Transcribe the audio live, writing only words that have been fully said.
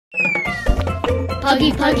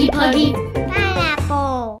Puggy, Puggy, Puggy.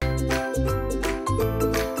 Pineapple.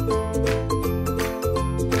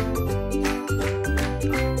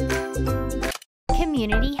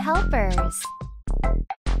 Community helpers.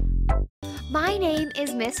 My name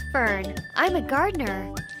is Miss Fern. I'm a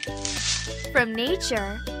gardener. From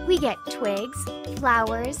nature, we get twigs,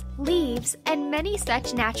 flowers, leaves, and many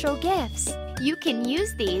such natural gifts. You can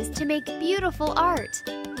use these to make beautiful art.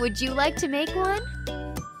 Would you like to make one?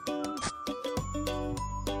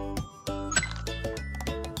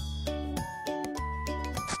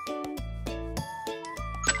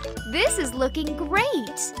 This is looking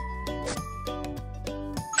great!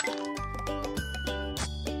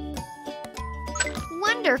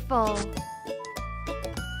 Wonderful!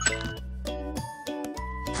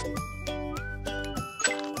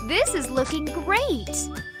 This is looking great!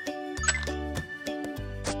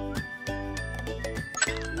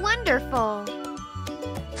 Wonderful!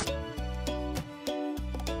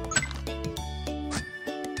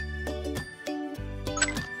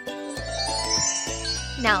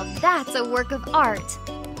 Now that's a work of art!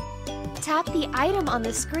 Tap the item on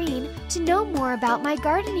the screen to know more about my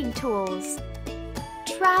gardening tools.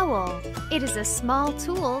 Trowel. It is a small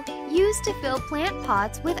tool used to fill plant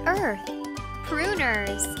pots with earth.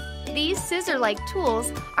 Pruners. These scissor-like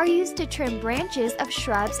tools are used to trim branches of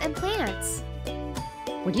shrubs and plants.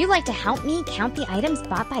 Would you like to help me count the items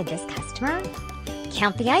bought by this customer?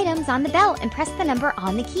 Count the items on the belt and press the number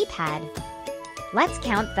on the keypad. Let's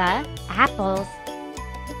count the apples.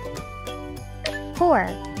 4.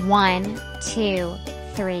 1, 2,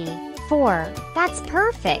 3, 4. That's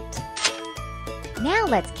perfect. Now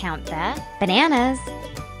let's count the bananas.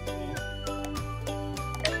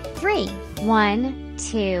 3. 1,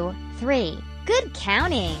 2, 3. Good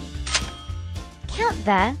counting. Count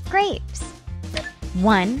the grapes.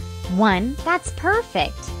 1, 1. That's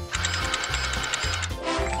perfect.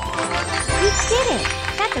 We did it!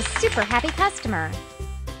 That's a super happy customer.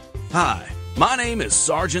 Hi, my name is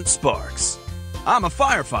Sergeant Sparks. I'm a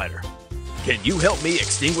firefighter. Can you help me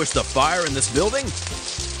extinguish the fire in this building?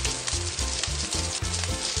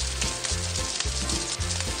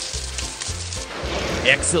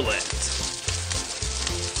 Excellent.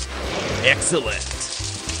 Excellent.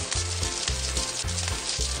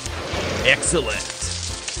 Excellent.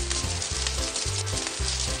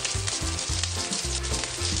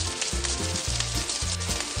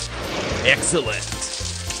 Excellent.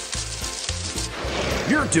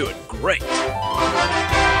 You're doing great.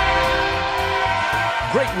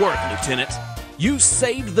 Great work, Lieutenant. You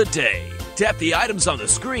saved the day. Tap the items on the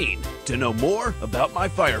screen to know more about my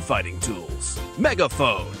firefighting tools.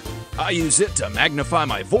 Megaphone. I use it to magnify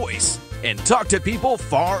my voice and talk to people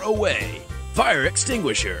far away. Fire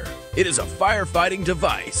extinguisher. It is a firefighting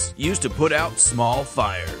device used to put out small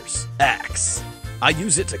fires. Axe. I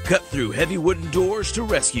use it to cut through heavy wooden doors to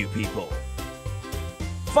rescue people.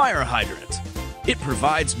 Fire hydrant. It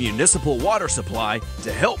provides municipal water supply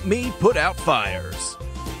to help me put out fires.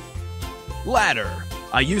 Ladder.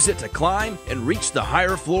 I use it to climb and reach the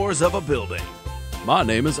higher floors of a building. My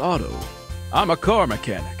name is Otto. I'm a car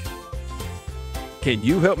mechanic. Can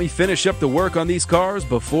you help me finish up the work on these cars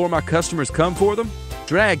before my customers come for them?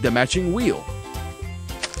 Drag the matching wheel.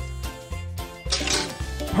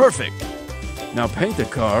 Perfect. Now paint the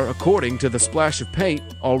car according to the splash of paint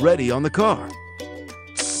already on the car.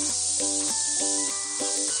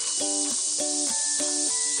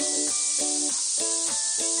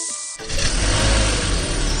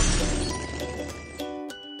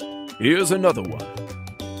 Here's another one.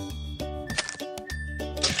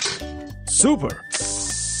 Super!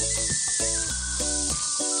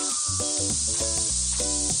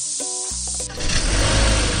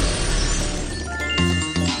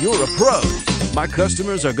 You're a pro. My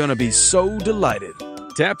customers are gonna be so delighted.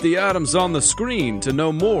 Tap the items on the screen to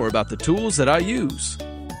know more about the tools that I use.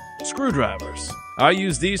 Screwdrivers. I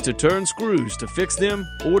use these to turn screws to fix them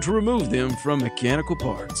or to remove them from mechanical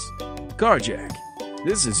parts. Car jack.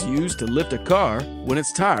 This is used to lift a car when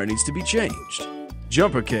its tire needs to be changed.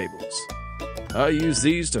 Jumper cables. I use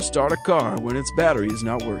these to start a car when its battery is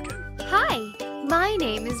not working. Hi, my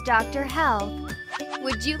name is Dr. Health.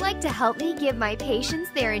 Would you like to help me give my patients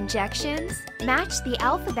their injections? Match the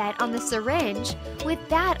alphabet on the syringe with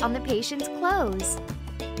that on the patient's clothes.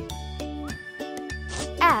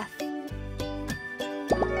 F.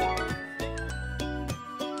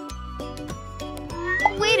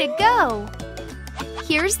 Way to go!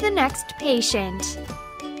 Here's the next patient.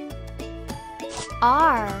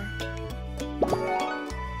 R.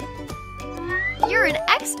 You're an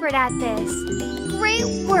expert at this. Great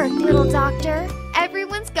work, little doctor.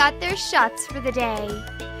 Everyone's got their shots for the day.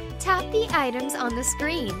 Tap the items on the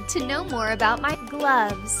screen to know more about my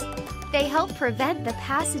gloves. They help prevent the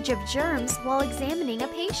passage of germs while examining a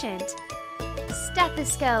patient.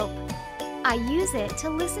 Stethoscope. I use it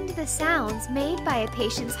to listen to the sounds made by a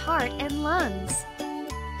patient's heart and lungs.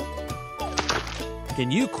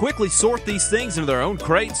 Can you quickly sort these things into their own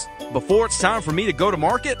crates before it's time for me to go to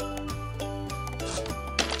market?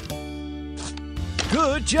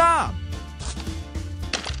 Good job!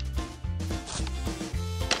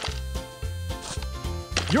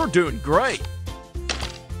 You're doing great!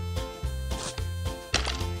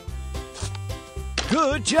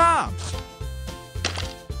 Good job!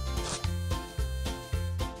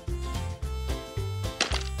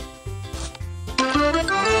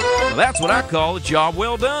 Well, that's what I call a job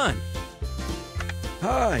well done.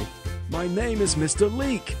 Hi, my name is Mr.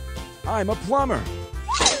 Leak. I'm a plumber.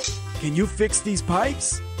 Can you fix these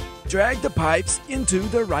pipes? Drag the pipes into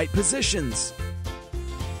the right positions.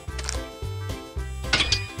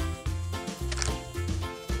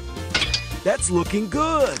 That's looking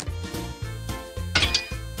good.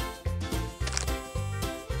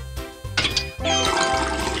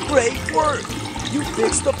 Great work! You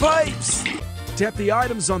fixed the pipes! Tap the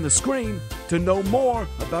items on the screen to know more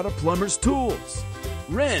about a plumber's tools.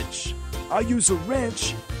 Wrench. I use a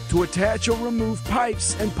wrench to attach or remove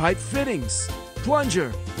pipes and pipe fittings.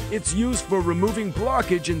 Plunger. It's used for removing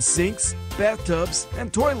blockage in sinks, bathtubs,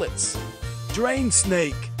 and toilets. Drain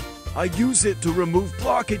snake. I use it to remove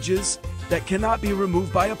blockages that cannot be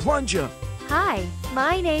removed by a plunger. Hi,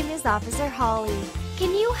 my name is Officer Holly.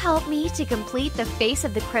 Can you help me to complete the face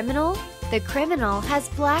of the criminal? The criminal has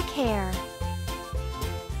black hair.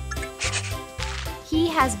 He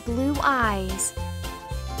has blue eyes.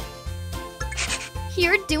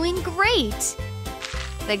 You're doing great!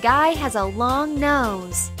 The guy has a long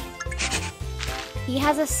nose. He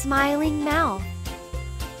has a smiling mouth.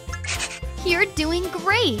 You're doing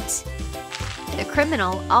great! The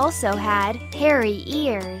criminal also had hairy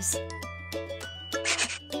ears.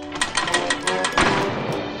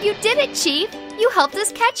 You did it, Chief! You helped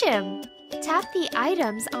us catch him! Tap the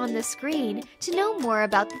items on the screen to know more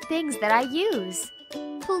about the things that I use.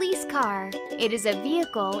 Police car. It is a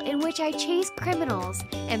vehicle in which I chase criminals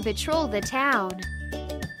and patrol the town.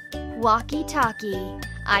 Walkie-talkie.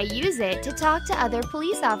 I use it to talk to other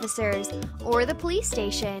police officers or the police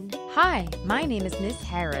station. Hi, my name is Miss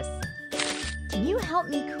Harris. Can you help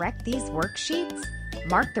me correct these worksheets?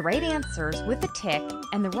 Mark the right answers with a tick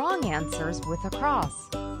and the wrong answers with a cross.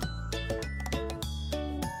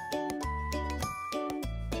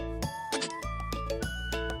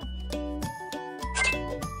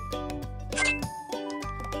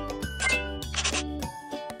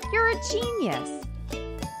 You're a genius!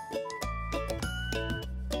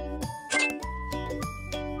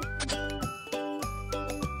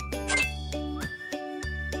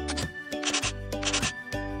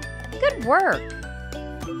 Good work!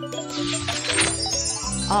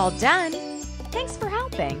 All done! Thanks for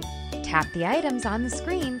helping! Tap the items on the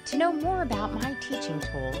screen to know more about my teaching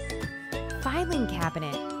tools. Filing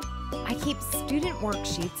cabinet. I keep student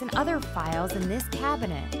worksheets and other files in this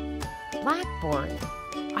cabinet. Blackboard.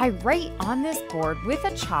 I write on this board with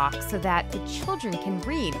a chalk so that the children can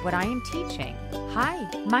read what I am teaching. Hi,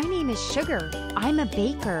 my name is Sugar. I'm a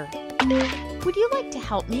baker. Would you like to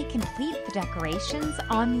help me complete the decorations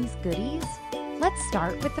on these goodies? Let's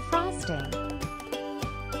start with the frosting.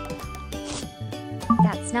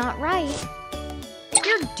 That's not right.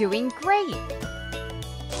 You're doing great.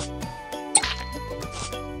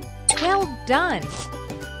 Well done.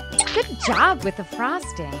 Good job with the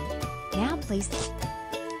frosting. Now place...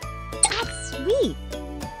 That's sweet.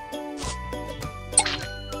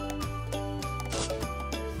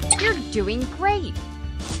 You're doing great.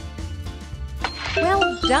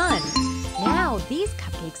 Well done. Now these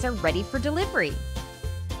cupcakes are ready for delivery.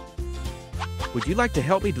 Would you like to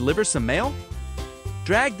help me deliver some mail?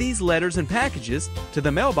 Drag these letters and packages to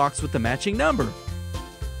the mailbox with the matching number.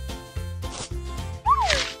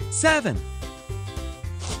 7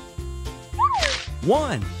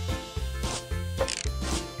 1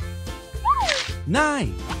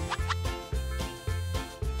 9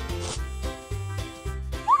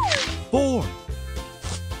 4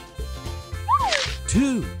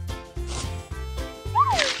 2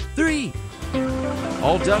 3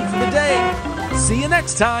 All done for the day. See you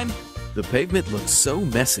next time. The pavement looks so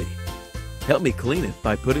messy. Help me clean it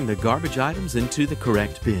by putting the garbage items into the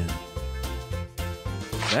correct bin.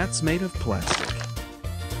 That's made of plastic.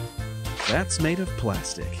 That's made of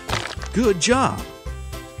plastic. Good job.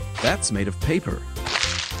 That's made of paper.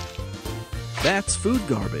 That's food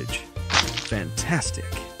garbage. Fantastic.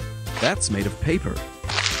 That's made of paper.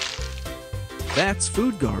 That's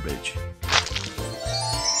food garbage.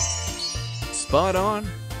 Spot on,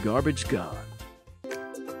 garbage gone.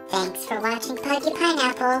 Thanks for watching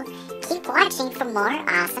PuggyPineapple. Keep watching for more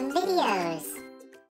awesome videos.